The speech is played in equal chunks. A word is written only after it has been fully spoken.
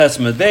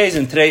Esmad Beis,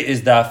 and today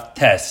is Daf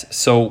Tes.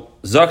 So,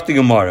 Zok the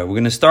Gemara. We're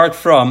going to start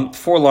from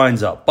 4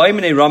 lines up. So,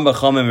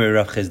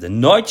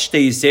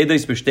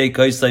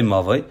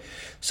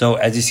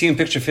 as you see in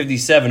picture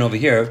 57 over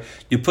here,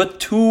 you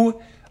put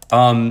two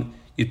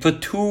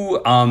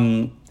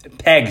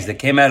pegs that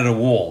came out of the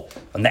wall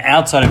on the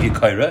outside of your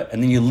kaira,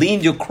 and then you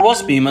leaned your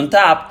crossbeam on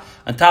top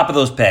of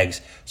those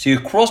pegs. So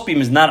your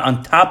crossbeam is not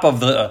on top of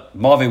the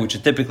mave, which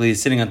it typically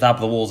is sitting on top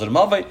of the walls of the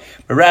mave,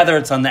 but rather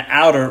it's on the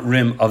outer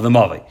rim of the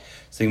mave.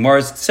 So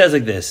Gemara says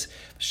like this: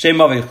 what's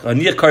Allah?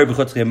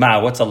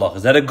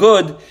 Is that a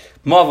good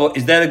mave?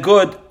 Is that a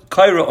good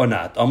kaira or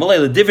not?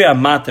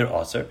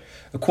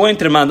 According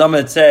to the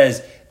mandama, it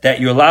says that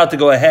you're allowed to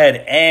go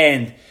ahead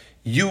and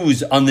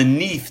use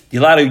underneath,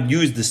 you're allowed to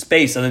use the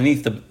space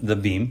underneath the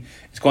beam.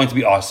 It's going to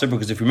be aser,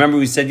 because if you remember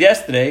we said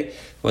yesterday,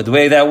 well, the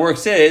way that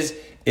works is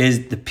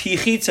the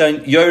pichitza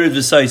and yored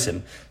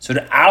v'saisim. So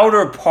the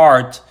outer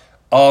part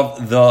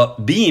of the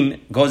beam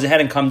goes ahead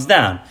and comes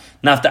down.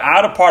 Now, if the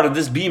outer part of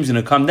this beam is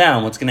going to come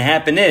down, what's going to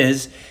happen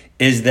is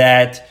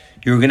that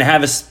you're going to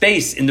have a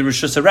space in the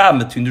Rishus HaRabim,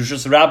 between the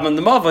Rishus HaRabim and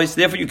the Mavai, so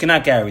therefore you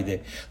cannot carry there.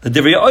 The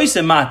Divrei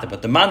Oisem Mata,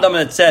 but the mandam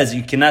that says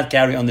you cannot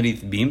carry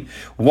underneath the beam.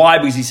 Why?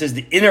 Because he says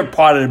the inner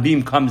part of the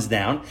beam comes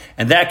down,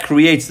 and that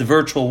creates the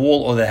virtual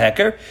wall or the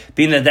hecker,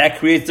 being that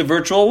creates the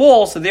virtual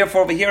wall, so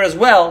therefore over here as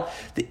well,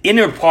 the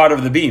inner part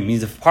of the beam, means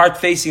the part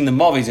facing the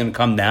Mavai is going to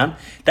come down.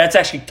 That's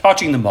actually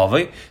touching the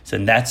Mavai, so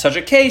in that such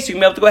a case, you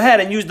can be able to go ahead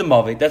and use the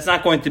Mavai. That's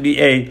not going to be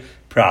a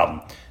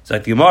problem. So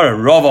like the Gemara,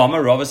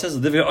 Rava says,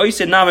 even according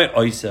to the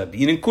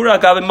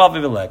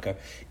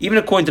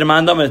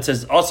mandam, it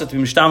says also to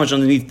be mishtamash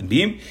underneath the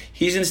beam.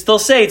 He's going to still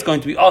say it's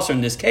going to be also in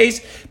this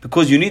case,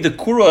 because you need the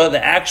kura,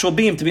 the actual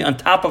beam, to be on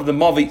top of the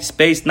mavi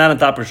space, not on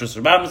top of Rishus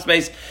HaRabim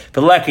space. For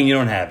lekin, you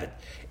don't have it.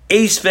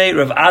 Eisvei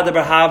Rav Ada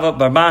bar Hava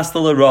bar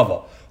Masla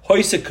Rava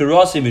hoise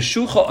karasi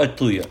meshucha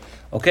atluya.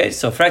 Okay,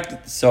 so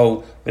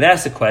when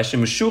asked the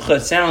question,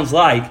 meshucha sounds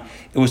like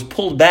it was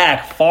pulled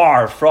back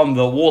far from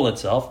the wall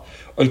itself.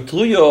 Or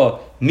tluya,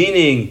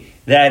 meaning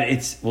that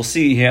we'll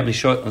see here, I'm going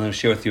to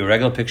share with you a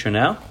regular picture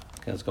now.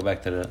 Okay, let's go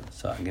back to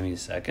give me a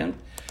second.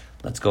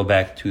 Let's go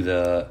back to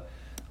to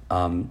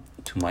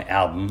my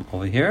album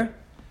over here.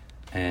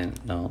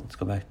 Let's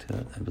go back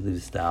to, I believe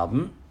it's the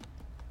album.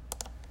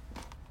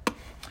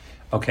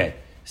 Okay,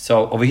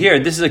 so over here,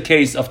 this is a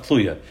case of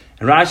tluya.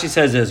 And Rashi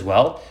says as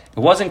well, it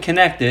wasn't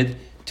connected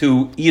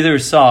to either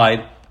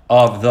side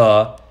of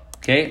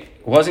it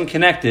wasn't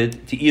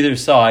connected to either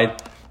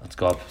side. Let's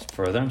go up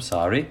further, I'm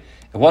sorry.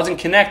 It wasn't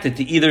connected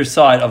to either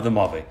side of the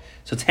mave.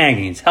 So it's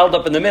hanging. It's held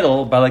up in the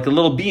middle by like a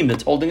little beam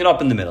that's holding it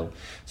up in the middle.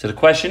 So the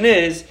question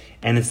is,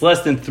 and it's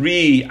less than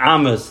 3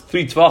 amas,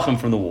 3 tvachim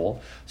from the wall.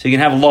 So you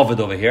can have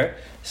lovid over here.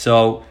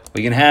 So what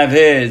you can have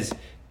is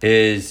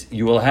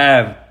you will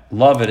have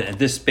lovid at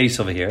this space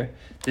over here.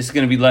 This is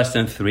going to be less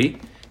than 3.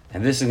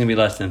 And this is going to be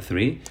less than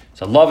 3.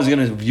 So love is going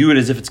to view it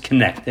as if it's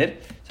connected.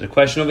 So the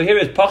question over here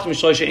is,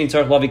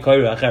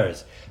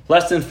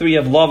 less than 3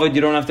 of lavid,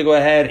 you don't have to go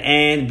ahead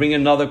and bring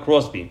another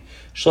crossbeam.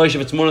 Shloish,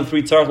 if it's more than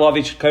 3 tzarech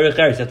lavi kaira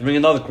cheres, you have to bring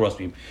another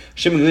crossbeam.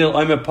 Shim glil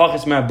omer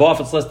pachis marbah, if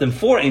it's less than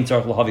 4 ein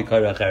tzarech lavi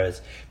kaira cheres.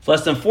 If it's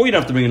less than 4, you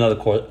don't have to bring another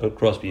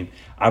crossbeam.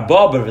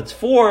 Arbah, but if it's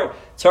 4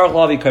 tzarech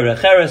lavi kaira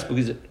cheres,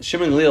 because Shim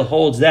glil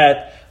holds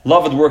that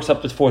lavid works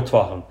up to 4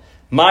 tvachim.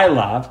 My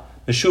lav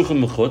meshuchim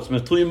mechutz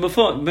metuyim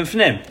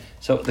b'fnim.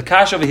 So the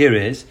kash over here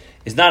is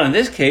not in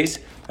this case,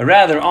 but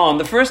rather on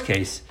the first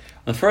case.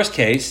 The first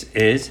case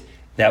is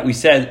that we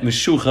said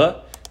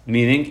meshucha,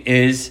 meaning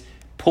is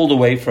pulled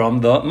away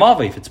from the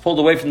mavi. If it's pulled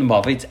away from the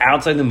mavi, it's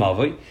outside the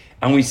mavi.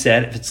 And we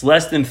said if it's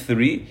less than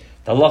 3,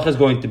 the halacha is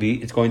going to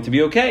be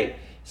okay.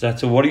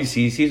 So what do you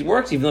see? You see it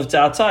works even if it's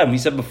outside. And we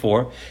said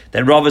before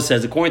that Rava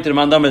says, according to the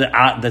mandama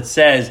that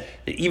says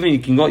that even you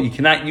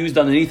cannot use it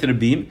underneath of the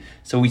beam.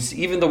 So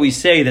even though we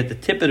say that the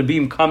tip of the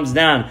beam comes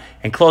down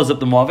and closes up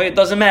the mavi, it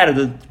doesn't matter.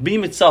 The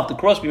beam itself, the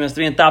cross beam, has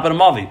to be on top of the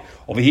mavi.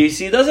 Over here, you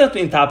see, it doesn't have to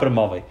be on top of the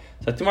mavi.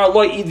 So tomorrow,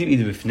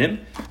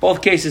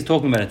 both cases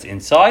talking about it's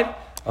inside.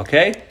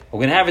 Okay, we're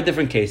going to have a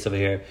different case over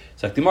here.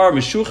 So tomorrow,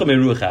 meshucha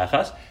meruach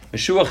achas.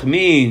 Meshuach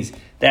means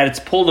that it's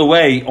pulled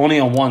away only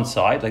on one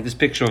side, like this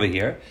picture over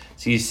here.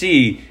 So you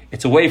see,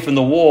 it's away from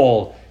the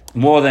wall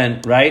more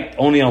than, right,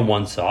 only on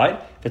one side.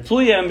 But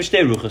tluya and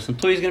b'shtei ruchas, and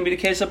tluya is going to be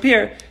the case up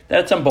here,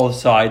 that it's on both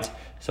sides.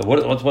 So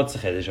what's the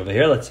chiddush over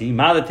here? Let's see.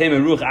 Maybe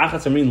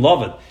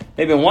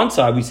on one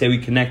side we say we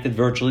connect it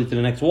virtually to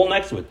the next wall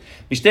next to it.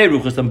 Mishtei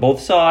ruchas on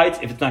both sides.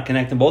 If it's not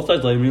connected on both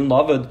sides,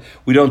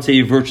 we don't say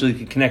you virtually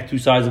can connect 2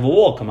 sides of a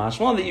wall.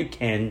 Kamashma that you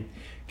can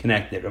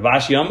connect it.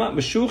 Rabashi Yama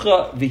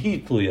meshucha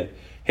v'hi tluya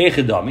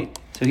heichadami.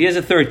 So here's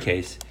a third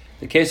case.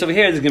 The case over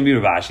here is going to be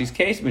Ravashi's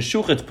case.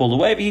 Meshucha, it's pulled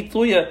away v'hi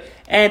tluya,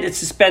 and it's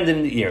suspended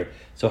in the ear.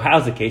 So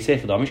how's the case?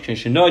 Heichadami.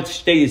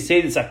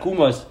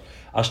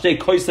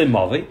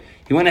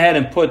 He went ahead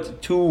and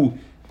put 2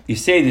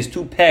 there's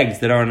 2 pegs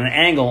that are on an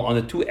angle on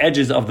the 2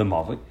 edges of the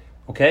mavi.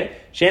 Okay?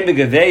 Shem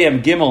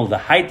begaveyam gimel, the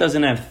height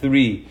doesn't have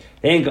 3.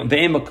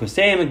 Ve'ema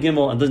kuseyam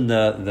gimel, and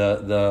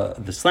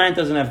the slant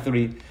doesn't have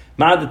 3.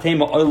 Ma'ad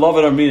tema oy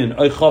lavid amrin and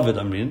oy chavid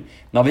amrin.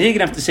 Now, here you're going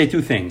to have to say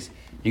two things.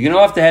 You're going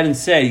to have to head and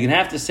say, you're going to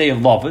have to say a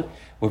lavid.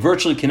 We're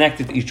virtually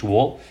connected to each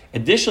wall.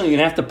 Additionally, you're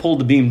going to have to pull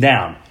the beam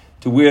down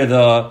to where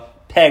the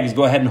pegs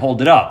go ahead and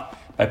hold it up.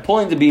 By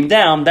pulling the beam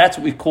down, that's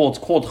what we call, it's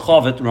called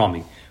chavet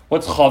rami.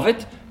 What's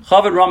chavet?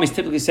 Chavet rami is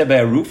typically said by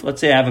a roof.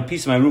 Let's say I have a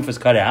piece of my roof is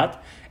cut out,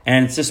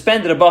 and it's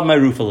suspended above my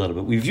roof a little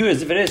bit. We view it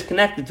as if it is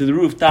connected to the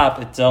rooftop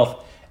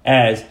itself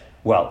as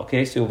well.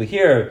 Okay, so over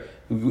here,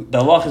 the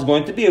halach is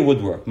going to be a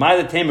woodwork. You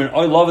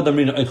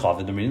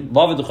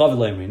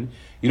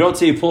don't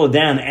say you pull it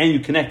down and you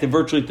connect it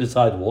virtually to the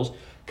side walls.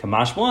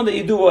 Kamashman that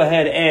you do go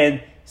ahead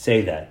and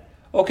say that.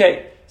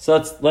 Okay,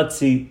 so let's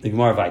see the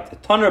Gemara Vayta.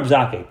 Tan Reb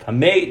Zakkai,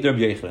 Kamei Reb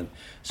Yochanan.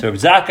 So Reb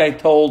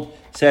Zakkai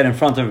said in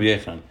front of Reb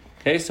Yochanan.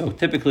 Okay, so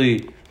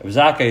typically Reb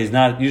Zakkai is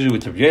not usually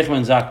with Reb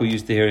Yochanan Zakkai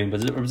used to hearing,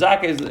 but Reb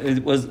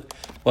Zakkai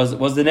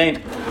was the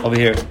name over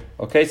here.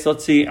 Okay, so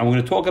let's see, and we're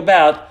going to talk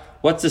about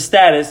what's the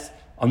status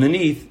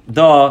underneath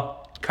the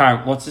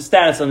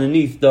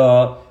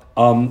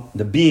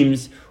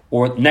beams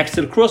or next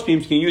to the cross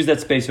beams. Can you use that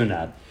space or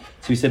not?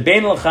 So he said,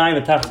 "Bein l'chaim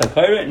v'tachas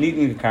ha'koyre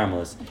needing the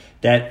carmelis."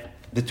 That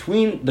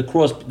between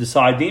the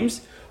side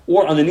beams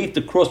or underneath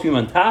the cross beam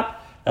on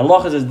top,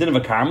 Allah is din of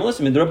a carmelis.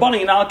 I mean, they're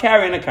bunning and I'll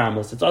carry in a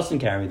carmelis. It's us and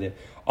carry there.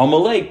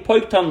 Amalek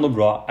poiktan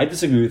lebra. I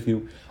disagree with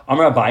you.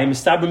 Amar Abaye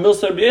mistabra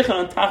milsa Rabbi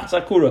Yochanan tachas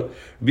hakura.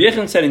 Rabbi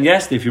Yochanan said in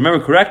yesterday, if you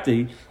remember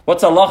correctly,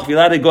 what's Allah if you're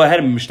allowed to go ahead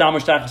and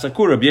mishtamash tachas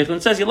hakura? Rabbi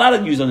Yochanan says you're allowed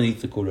to use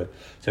underneath the kura.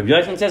 So Rabbi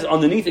Yochanan says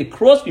underneath a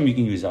cross beam you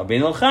can use it.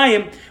 Bein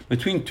l'chaim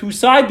between two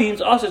side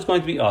beams, also it's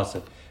going to be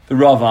also. The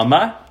Rav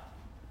Amar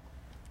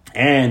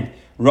and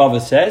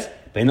Rava says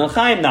Bein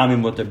l'chaim nami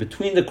mutter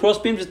between the cross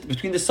beams,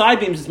 between the side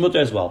beams, it's mutter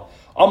as well.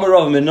 Amar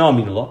Rav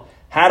Menah.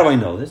 How do I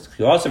know this?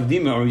 We had this in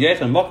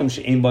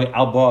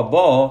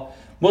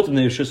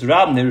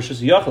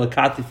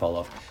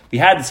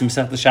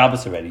Masechta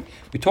Shabbos already.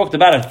 We talked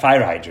about a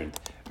fire hydrant,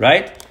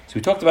 right? So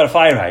we talked about a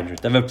fire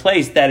hydrant. They have a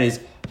place that is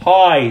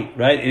high,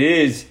 right? It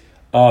is,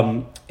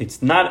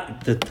 it's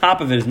not, the top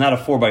of it is not a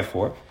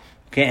 4x4,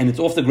 okay? And it's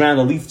off the ground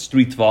at least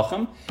 3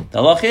 tvachim. The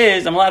halach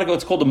is, I'm allowed to go,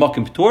 it's called a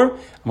makim p'tur.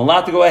 I'm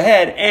allowed to go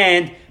ahead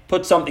and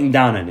put something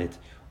down in it.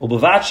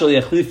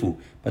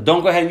 But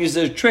don't go ahead and use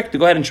the trick to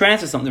go ahead and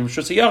transfer something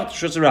from Shus HaYachid to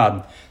Shus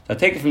HaRabim. So I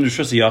take it from the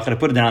Shus HaYachid, I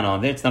put it down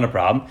on there, it's not a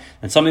problem.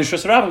 And somebody in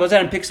Shus HaRabim goes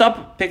ahead and picks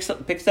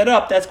that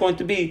up, that's going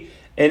to be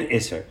an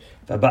Isser.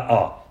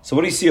 So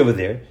what do you see over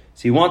there?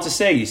 So you want to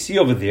say, you see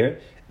over there,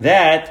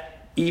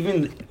 that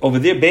even over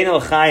there, Bein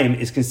al-Chaim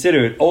is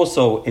considered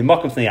also a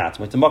Makom Fnei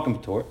Atzmo, it's a Makom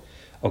P'tor.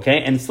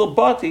 Okay, and it's still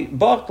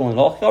Bachtel and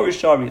Loch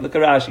Shari. Look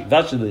at Rashi.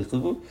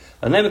 Vachlichlu.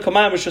 And then we come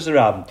out with Shus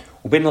HaRabim.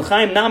 Ubein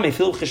l'chaim name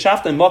fil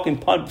cheshafta and makim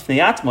pod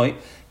b'fnei atzmai.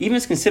 Even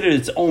it's considered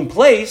its own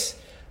place.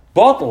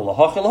 Bachtel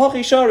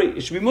Loch Shari.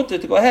 It should be mutter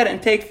to go ahead and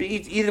take for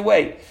either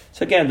way.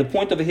 So again, the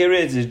point over here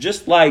is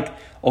just like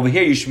over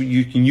here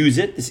you can use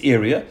it this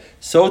area.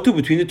 So too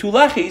between the two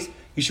lachis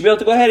you should be able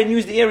to go ahead and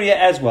use the area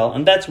as well,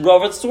 and that's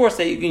Rava's source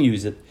that you can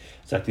use it.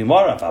 So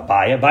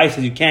Abaye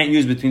says you can't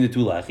use between the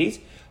two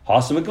lachis.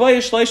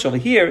 Over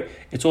here,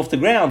 it's off the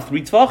ground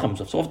 3 tvachim.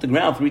 So it's off the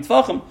ground 3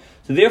 tvachim.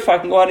 So therefore, I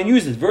can go out and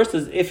use it.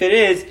 Versus if it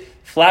is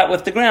flat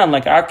with the ground,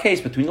 like our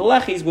case between the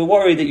lechis, we're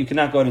worried that you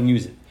cannot go out and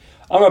use it.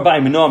 How do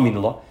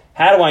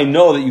I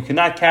know that you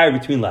cannot carry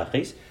between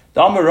lechis?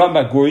 So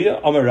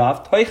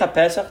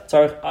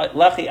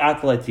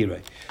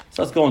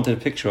let's go into the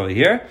picture over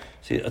here.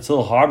 See, it's a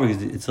little hard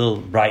because it's a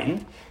little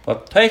brightened.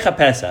 But Toicha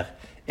Pesach,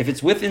 if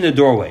it's within the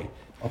doorway.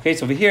 Okay,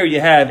 so over here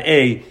you have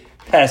a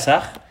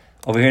Pesach.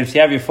 Over here, if you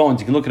have your phones,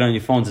 you can look at it on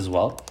your phones as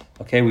well.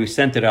 Okay, we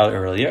sent it out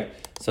earlier.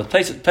 So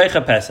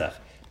Toicha Pesach.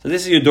 So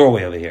this is your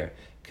doorway over here.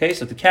 Okay,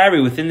 so to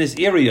carry within this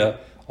area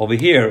over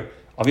here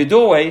of your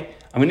doorway,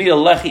 I'm going to need a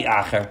lechi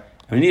acher.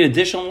 I'm going to need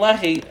additional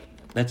lechi.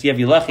 Let's you have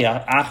your lechi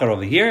acher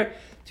over here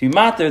to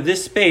matter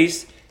this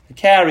space to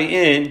carry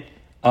in,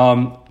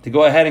 to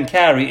go ahead and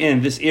carry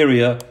in this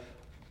area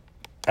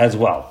as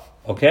well.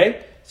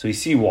 Okay, so you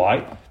see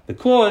why.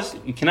 Because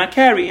you cannot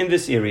carry in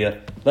this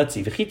area. Let's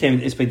see. You tell me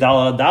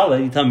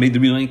the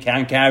reason you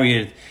can't carry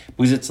it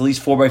because it's at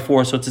least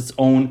 4x4, so it's its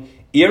own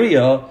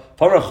area.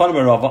 Even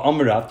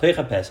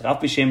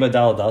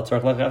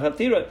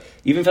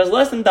if it has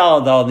less than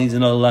dal needs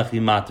another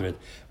lechi matrit.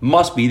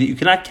 Must be that you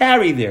cannot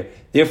carry there.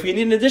 Therefore, you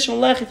need an additional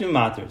lechi to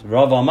matrit.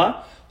 Rav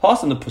Amar,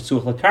 Hasan the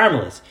Pasuch la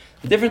Carmelis.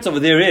 The difference over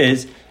there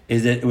is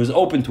that it was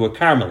open to a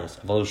Carmelis.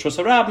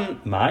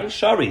 My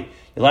Shari.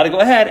 You're allowed to go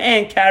ahead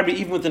and carry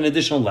even with an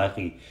additional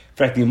lechi. In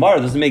fact, the Gemara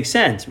doesn't make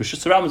sense. Rosh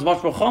Hashanah is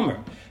much more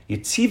chomer.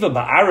 Yitziva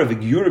ba'ara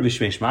v'gyura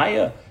b'shmei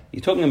Shmaya.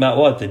 You're talking about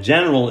what? The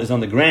general is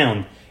on the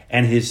ground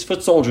and his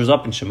foot soldiers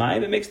up in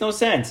Shemaya. It makes no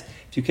sense.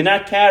 If you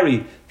cannot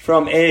carry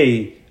from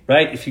right?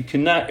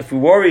 If we're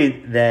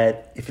worried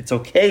that if it's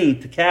okay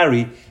to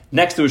carry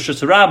next to a Rosh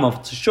Hashanah,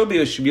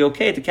 it should be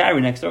okay to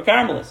carry next to a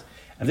Carmelis.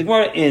 I think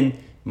we're in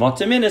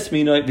Mataminis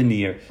Minoy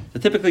Veneer. So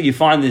typically you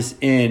find this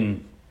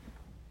in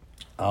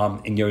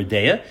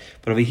Yeridea,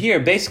 but over here,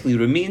 basically,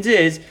 what it means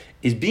is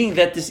being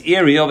that this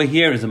area over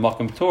here is a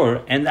Makom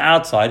Torah and the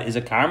outside is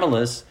a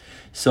Carmelis.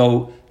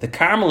 So the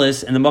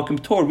Carmelists and the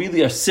Makom Tor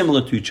really are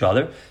similar to each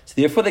other. So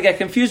therefore they get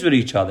confused with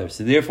each other.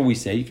 So therefore we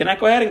say you cannot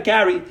go ahead and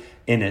carry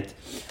in it.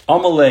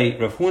 Amalei,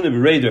 Rav Huna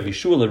Bereid, Rav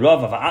Yeshua,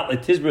 Rav Atle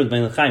Tizber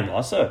Ben L'chaim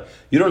Aser.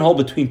 You don't hold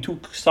between two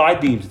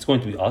side beams; it's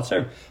going to be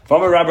Aser.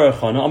 From Rabbi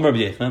Rechana, Amar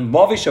Rabbi Yechon,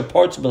 Mavish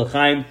Apartz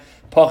B'L'chaim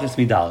Pachis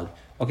Midalad.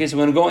 Okay, so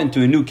we're going to go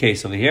into a new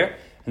case over here,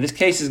 and this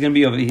case is going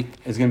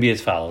to be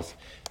as follows.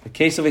 The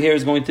case over here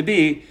is going to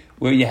be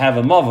where you have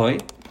a mavoi.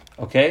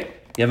 Okay,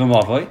 you have a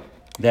mavoi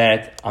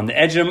that on the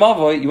edge of the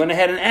mavoi you went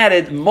ahead and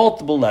added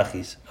multiple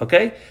lechis.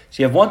 Okay,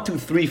 so you have 1, 2,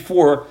 3,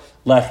 4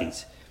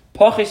 lechis.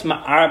 Pachis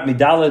ma'ar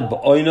midalad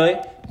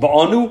ba'oinoi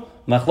ba'anu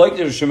machlokes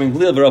Rishon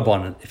Glil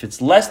v'Rabbanan. If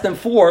it's less than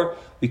 4,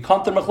 we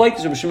come to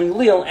machlokes Rishon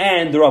Glil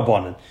and the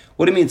Rabbanan.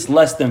 What do you mean it's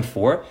less than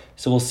 4?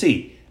 So we'll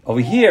see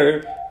over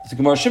here. The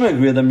Gemara Shimon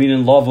agreed that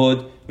meaning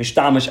lavod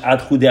mishtamish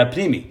ad chudei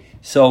primi.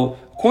 So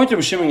according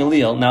to Shimon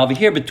Gamliel, now over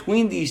here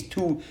between these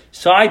two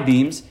side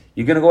beams,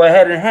 you're going to go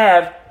ahead and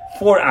have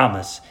 4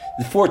 amas,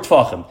 the 4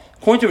 tvachim.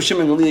 According to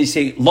Shimon Gamliel, you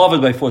say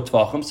lavod by 4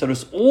 tvachim. So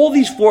there's all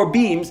these 4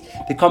 beams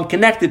that come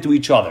connected to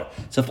each other.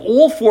 So if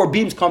all 4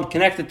 beams come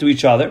connected to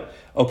each other,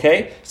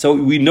 okay, so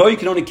we know you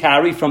can only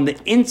carry from the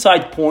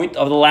inside point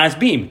of the last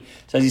beam.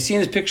 So as you see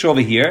in this picture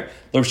over here,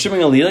 the Shimon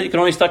Gamliel, you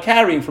can only start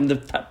carrying from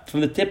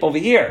the tip over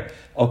here.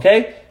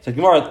 Okay, so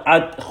Gemara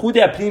ad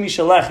chudei aprimi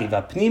shalachi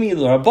v'apnimi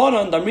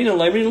l'Rabbanan damrin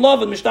l'ayrin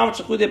lavad mishtamat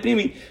chudei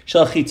aprimi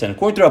shalachitza. And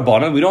according to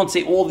Rabbanan, we don't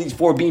say all these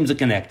 4 beams are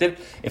connected.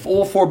 If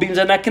all 4 beams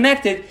are not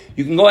connected,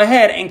 you can go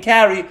ahead and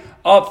carry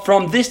up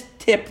from this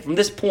tip, from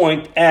this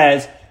point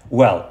as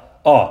well.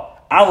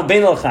 Al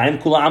bein l'chaim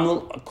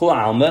kula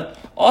alma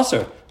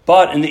aser.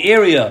 But in the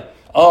area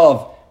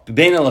of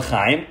bein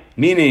l'chaim,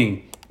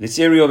 meaning this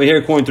area over here,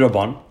 according to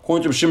Rabban,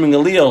 according to Shimon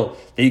Gamliel,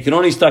 that you can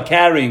only start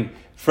carrying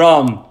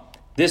from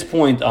this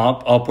point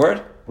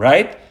upward,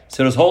 right?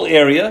 So this whole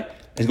area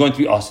is going to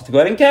be also to go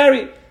ahead and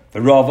carry.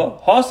 The Rava,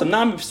 Hasam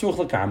Nam B'Such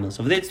L'Karmel.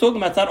 So it's talking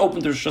about it's not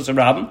open to Rosh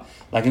Hashanah,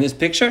 like in this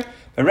picture,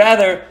 but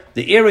rather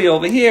the area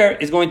over here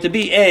is going to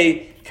be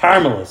a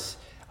Carmelis.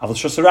 Avol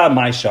Rosh Hashanah,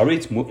 my Shari,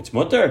 it's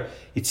mutter.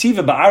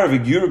 Yitziva Ba'ara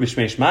V'Gyura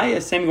B'Shmei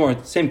Shmaya.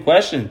 Same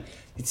question.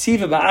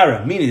 Yitziva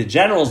Ba'ara, meaning the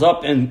generals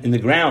up in the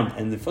ground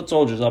and the foot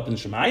soldiers up in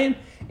Shemayim.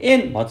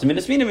 In Matzah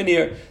Minas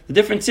Vinir. The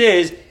difference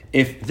is,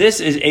 if this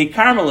is a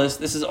Carmelist,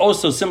 this is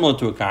also similar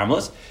to a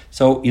Carmelist.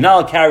 So you're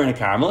now carrying a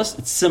Carmelist.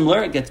 It's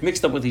similar. It gets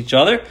mixed up with each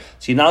other.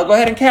 So you now go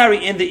ahead and carry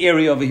in the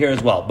area over here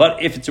as well.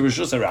 But if it's a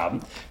Rishus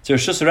Harabim,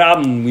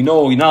 we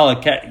know in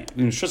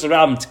Rishus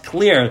Harabim, it's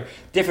clear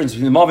difference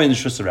between the Mavi and the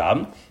Rishus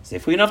Harabim. So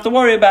if we don't have to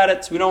worry about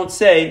it, so we don't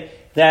say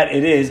that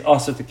it is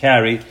also to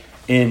carry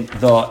in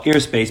the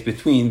airspace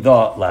between the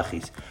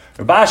lachis.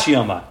 Rabashi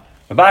Amar.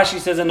 Rabashi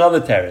says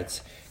another teretz.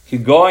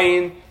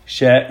 Kigoyin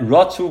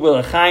she'rotzu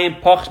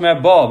b'lechaim pachs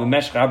merba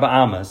b'meshch arba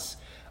amas.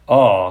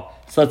 So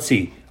let's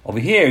see. Over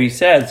here, he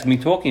says, it's going to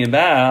be talking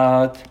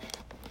about,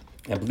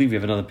 I believe we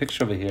have another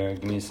picture over here.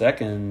 Give me a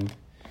second.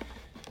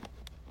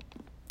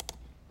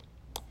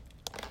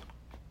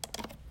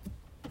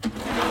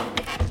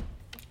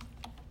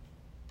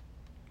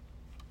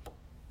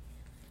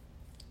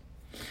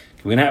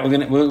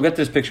 We'll get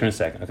to this picture in a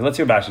second. Okay, let's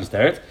hear Bashi's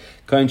teretz.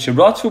 Koyin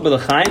she'rotzu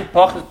b'lechaim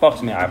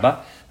pachs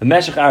me'arba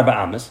b'meshch arba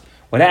amas.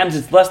 What happens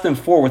is it's less than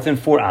 4 within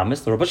 4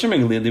 amas. The Rabbi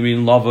Shimon Gamliel, they read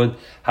in Lavud,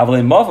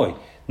 Havalei Mavoi.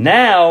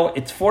 Now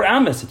it's 4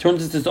 amas. It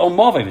turns into its own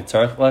Mavoi.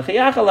 V'tzarech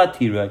l'chiyach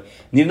alatiroi.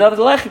 Need another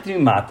lechi to be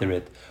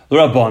materit. The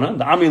Rabbana,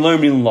 the Ami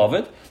learn in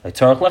Lavud,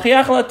 l'tzarech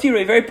l'chiyach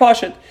alatiroi. Very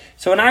pashut.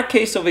 So in our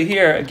case over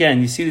here,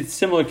 again, you see the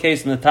similar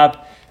case in the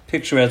top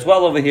picture as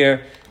well over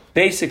here.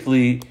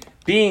 Basically,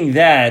 being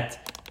that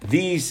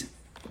these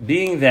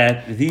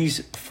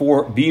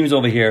 4 beams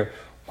over here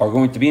are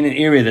going to be in an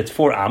area that's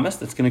 4 amas,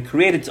 that's going to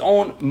create its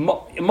own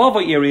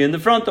mava area in the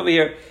front over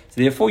here.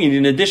 So therefore, you need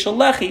an additional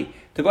lechi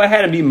to go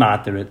ahead and be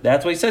materit.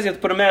 That's why he says you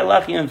have to put a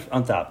lechi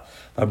on top.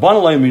 But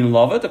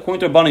according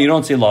to Rabbana, you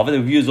don't say lava.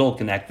 The view is all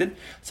connected,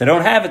 so they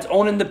don't have its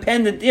own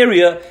independent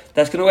area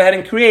that's going to go ahead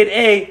and create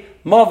a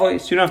mava,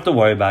 so you don't have to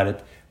worry about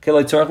it. So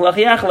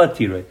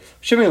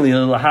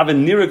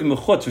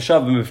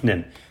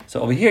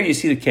over here you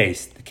see the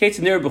case. The case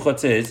in Nir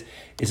B'chutz is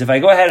if I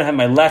go ahead and have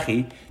my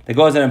lechi that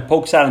goes in and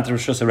pokes out into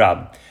Rosh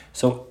Hashanah.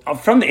 So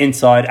from the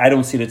inside, I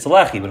don't see that it's a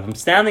lechi. But if I'm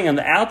standing on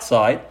the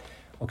outside,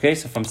 okay,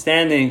 so if I'm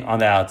standing on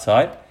the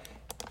outside,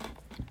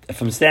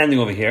 if I'm standing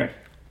over here,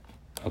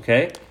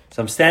 okay,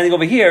 so I'm standing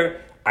over here,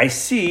 I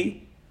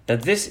see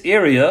that this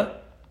area,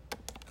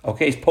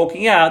 okay, is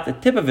poking out, the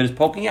tip of it is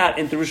poking out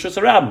into Rosh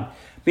Hashanah.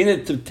 Meaning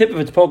that the tip of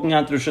it's poking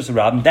out into Rosh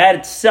Hashanah, that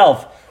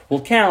itself will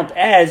count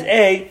as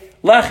a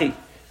lechi.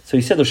 So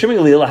he said,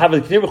 really,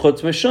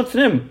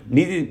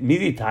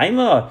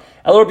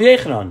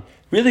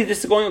 this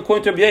is going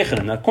according to Rabbi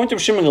Yechanan. Now, according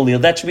to Shimon Gamliel,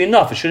 that should be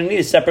enough. It shouldn't need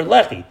a separate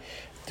lechi.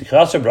 It's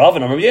not a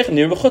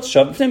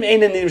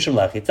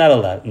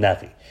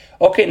lechi.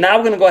 Okay, now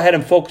we're going to go ahead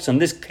and focus on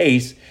this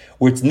case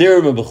where it's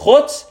nir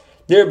b'chutz,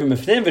 nir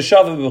b'mifnim,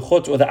 v'shav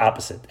b'chutz, or the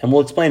opposite. And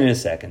we'll explain in a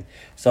second.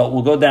 So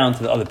we'll go down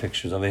to the other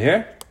pictures over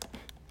here.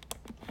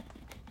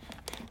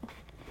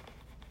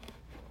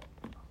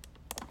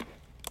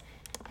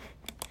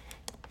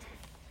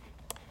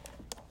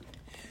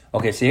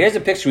 Okay, so here's a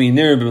picture of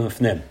Nirim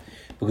b'Mifnim,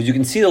 because you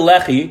can see the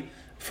lechi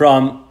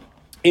from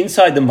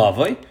inside the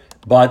mavoi,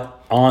 but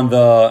on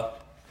the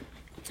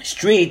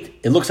street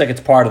it looks like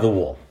it's part of the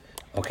wall.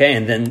 Okay,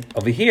 and then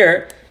over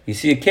here you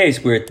see a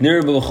case where it's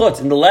Nirim b'Chutz.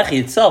 In the lechi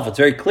itself, it's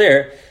very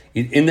clear.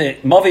 In the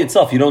mavoi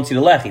itself, you don't see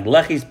the lechi. The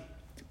lechi's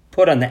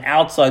put on the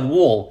outside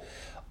wall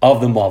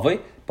of the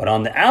mavoi, but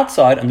on the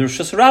outside, on the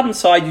Rosh Hashanah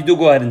side, you do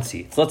go ahead and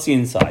see it. So let's see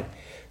inside.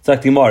 It's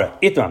like the Gemara.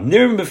 Itram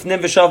Nirim b'Fnim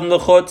v'Shavim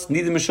l'Chutz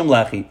nidim mishum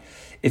lechi.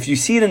 If you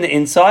see it in the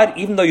inside,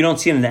 even though you don't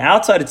see it in the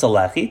outside, it's a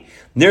lechi.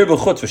 Nirim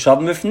b'Chutz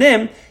v'Shavim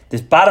b'Fnim. This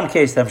bottom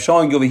case that I'm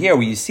showing you over here,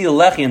 where you see the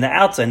lechi in the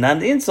outside, not in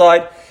the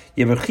inside.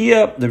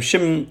 Yeberchia the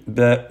Shim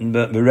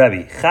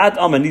b'Rebbe. Chad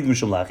Ama nidim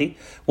mishum lechi.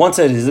 One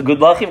says it's a good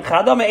lechi.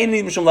 Chad Ama ain't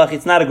nidim mishum lechi.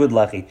 It's not a good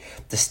lechi.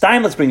 This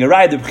time, let's bring a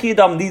ride. The B'chia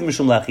Dam nidim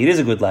mishum lechi. It is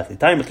a good lechi.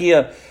 Time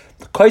B'chia.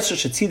 Kaiser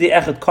Shatzide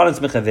Echad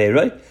Konens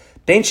Mechaveroi.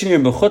 Ben Shinir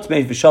Bechutz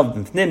Meif B'Shav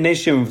B'Fnim.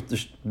 Neishim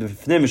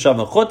B'Fnim B'Shav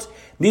B'Chutz.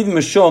 Nid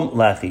Mishum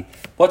Lachi.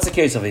 What's the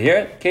case over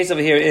here? The case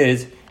over here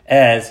is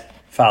as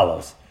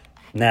follows.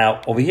 Now,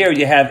 over here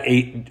you have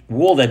a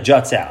wall that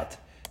juts out.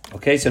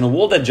 Okay, so in a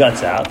wall that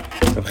juts out,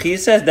 Reb Chia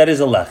says that is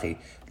a lechi.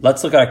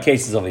 Let's look at our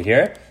cases over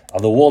here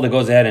of the wall that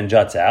goes ahead and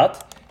juts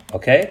out.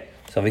 Okay,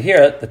 so over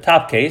here, the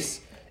top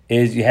case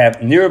is you have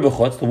Nirim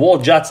b'Chutz, the wall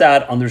juts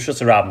out on the Rosh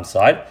Hashanah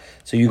side.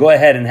 So you go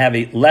ahead and have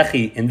a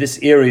lechi in this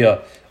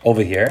area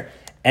over here.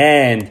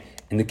 And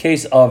in the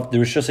case of the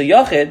Rosh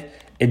Hashanah,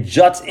 it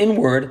juts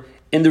inward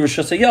in the Rosh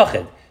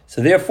Hashanah.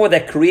 So therefore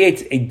that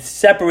creates a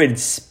separated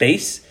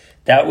space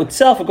that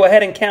itself will go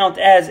ahead and count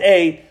as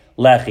a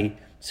lechi.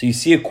 So you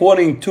see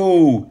according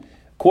to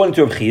Reb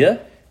Chia,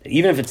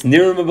 even if it's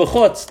Nirim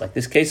b'Chutz, like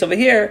this case over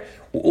here,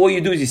 all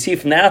you do is you see it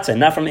from the outside,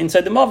 not from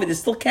inside the mavi, it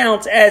still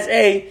counts as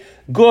a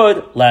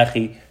good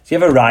lechi. So you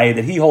have a raya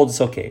that he holds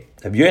it's okay.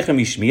 Rabbi Yochanan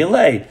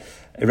Mishmielei,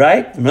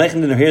 right? The Melechim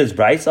didn't hear this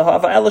bright, so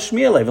have ela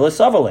Shmielei, v'lo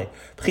savale.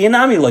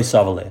 B'chiyanami lo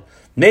savale.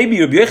 Maybe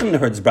Rabbi Yochanan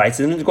heard this bright,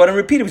 so he didn't go ahead and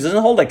repeat it because he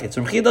doesn't hold like it.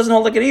 So Rabbi Chia doesn't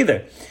hold like it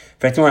either.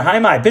 In fact,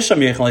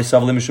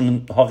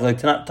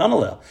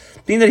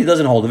 being that he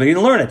doesn't hold of it, he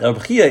didn't learn it. Why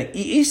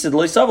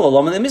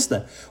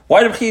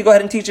did Rabbi Chia go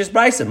ahead and teach this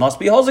brisa? Must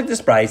be holds like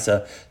this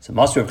brisa. So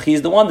must be Rabbi Chia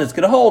is the one that's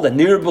going to hold that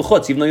Nirim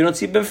b'Chutz, even though you don't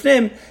see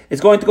b'Fnim,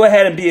 it's going to go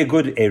ahead and be a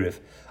good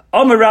erev.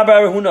 Amar Rabbi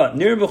Arahuna,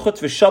 Nirim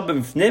b'Chutz v'Shab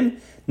b'Fnim,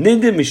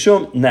 nidim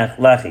mishum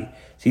lachi.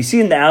 So you see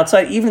in the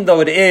outside, even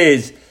though it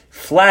is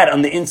flat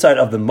on the inside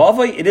of the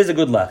mavoi, it is a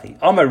good lachi.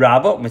 Amar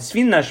Rabba,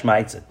 mitzvin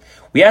nashmaitzah.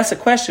 We ask a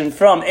question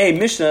from a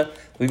Mishnah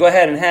we go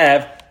ahead and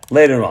have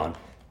later on.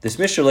 This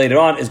Mishnah later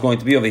on is going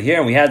to be over here,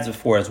 and we had it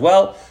before as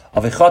well,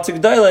 of a chatzik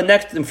doila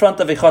next in front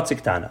of a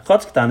chatzik tana.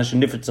 Chatzik tana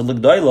shenifet tzalik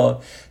doila,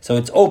 so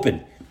it's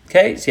open.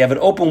 Okay, so you have an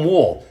open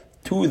wall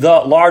to the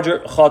larger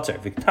chatzer.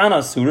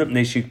 Viktana surip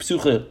neshik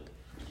psucha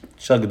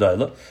shel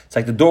gedoila. It's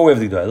like the doorway of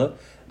the gedoila.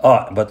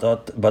 But the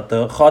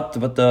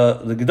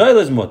gedoila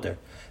is mutter.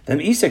 Then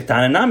isek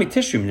tana nami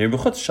tishrim near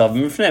b'chutz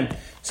shavim mifnem.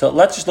 So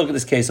let's just look at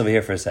this case over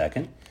here for a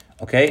second.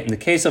 Okay, in the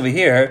case over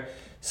here,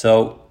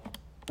 so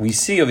we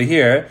see over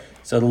here,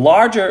 so the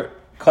larger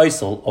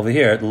kaisel over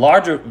here, the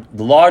larger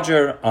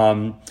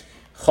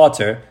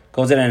chater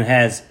goes in and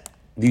has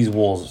these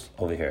walls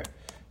over here.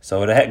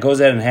 So it goes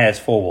in and has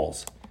 4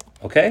 walls.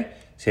 Okay,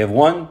 so you have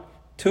 1,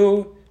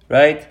 2,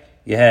 right?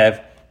 You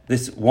have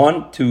this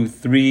 1, 2,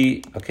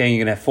 3. Okay, and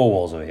you're gonna have 4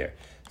 walls over here.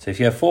 So if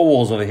you have 4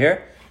 walls over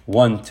here,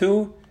 1,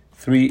 2,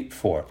 3,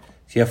 4.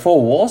 So you have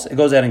 4 walls. It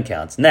goes ahead and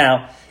counts.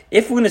 Now,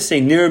 if we're going to say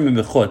Nirim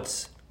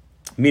b'Chutz,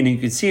 meaning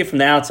you can see it from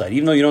the outside,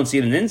 even though you don't see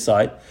it on the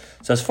inside.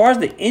 So as far as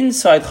the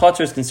inside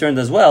chatzar is concerned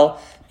as well,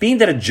 being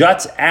that it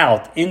juts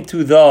out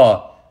into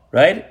the,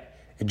 right?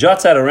 It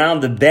juts out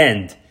around the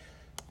bend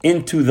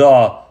into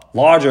the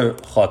larger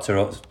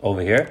chatzar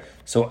over here.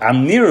 So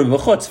I'm near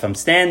b'chutz. If I'm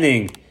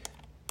standing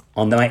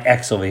on my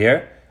X over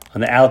here, on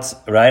the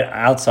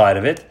outside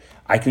of it,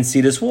 I can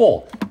see this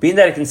wall. Being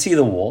that I can see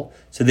the wall,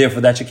 so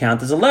therefore that should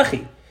count as a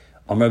lechi.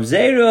 Reb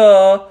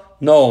Zera,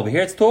 no, over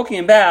here it's talking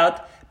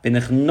about so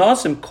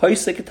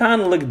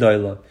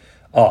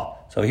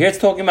here it's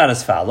talking about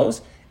as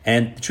follows,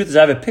 and the truth is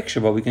I have a picture,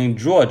 but we can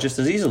draw it just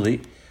as easily.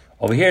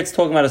 Over here it's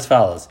talking about as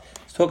follows.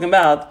 It's talking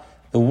about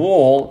the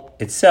wall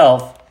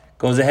itself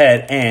goes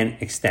ahead and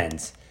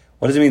extends.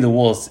 What does it mean the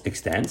wall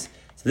extends?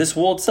 So this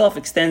wall itself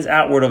extends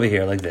outward over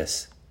here like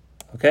this.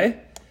 Okay?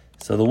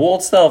 So the wall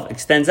itself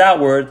extends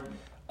outward.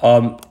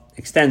 So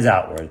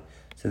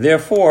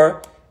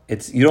therefore,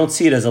 you don't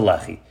see it as a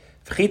lechi.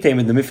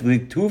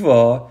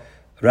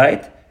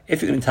 Right?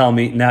 If you're going to tell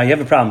me, now you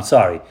have a problem,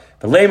 sorry.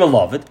 But lema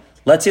love it.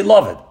 Let's say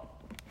love it.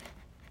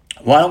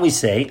 Why don't we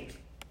say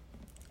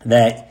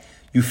that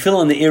you fill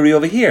in the area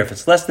over here? If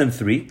it's less than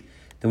 3,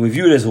 then we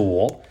view it as a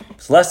wall. If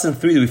it's less than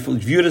 3, then we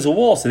view it as a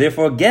wall. So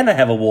therefore, again, I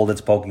have a wall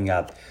that's poking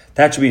out.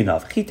 That should be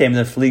enough. That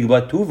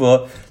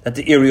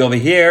the area over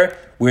here,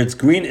 where it's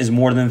green, is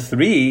more than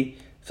 3.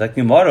 It's like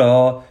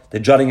Gemara, the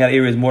jutting out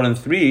area is more than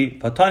 3.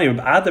 The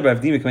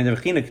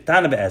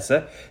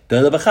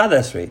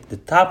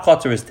top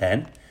chatzar is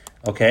 10,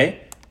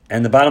 okay,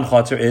 and the bottom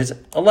chatzar is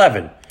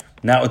 11.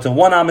 Now it's a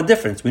 1 amma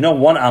difference. We know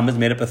 1 amma is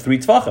made up of 3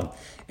 tvachim.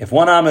 If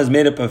 1 amma is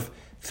made up of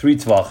 3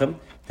 tvachim,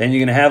 then you're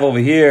going to have over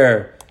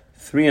here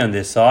 3 on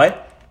this side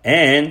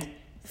and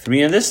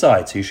 3 on this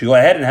side. So you should go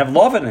ahead and have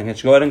lovin, and you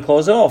should go ahead and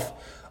close it off.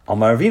 There's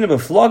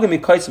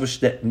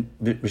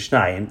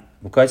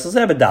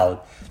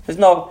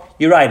no,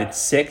 you're right, it's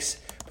 6,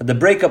 but the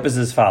breakup is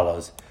as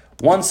follows.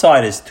 One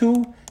side is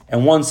 2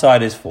 and one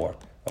side is 4.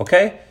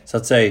 Okay? So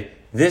let's say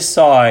this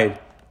side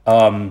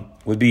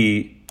would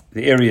be,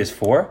 the area is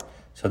 4,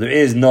 so there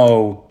is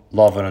no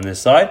lovin on this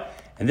side.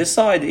 And this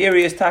side, the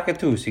area is taka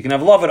 2. So you can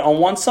have lovin on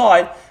one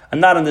side and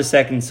not on the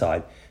second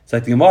side. It's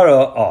like the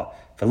Gemara,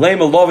 so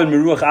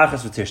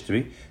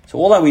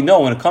all we know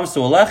when it comes to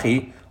a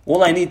lechi,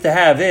 all I need to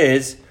have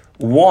is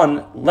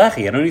 1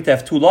 lechi. I don't need to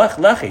have 2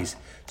 lechis.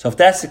 So if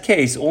that's the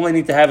case, all I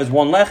need to have is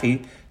 1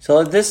 lechi. So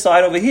let this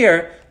side over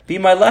here be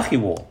my lechi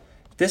wall.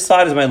 If this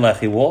side is my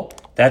lechi wall,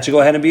 that should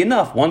go ahead and be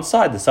enough. One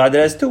side, the side that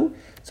has 2.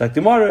 It's like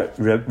the Gemara,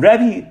 you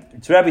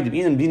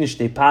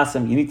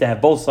need to have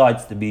both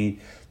sides to be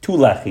 2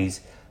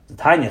 lechis. The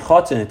tanya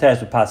chotz and the teres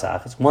with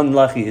pasachas. 1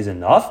 lechi is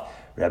enough.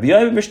 Rabbi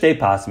Yoel b'shtei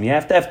pasim. You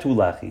have to have 2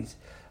 lechis.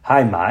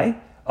 Hi, my.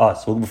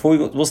 So before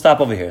we'll stop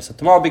over here. So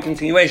tomorrow will be a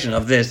continuation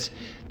of this.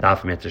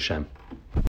 Daf Mitzvah Shem.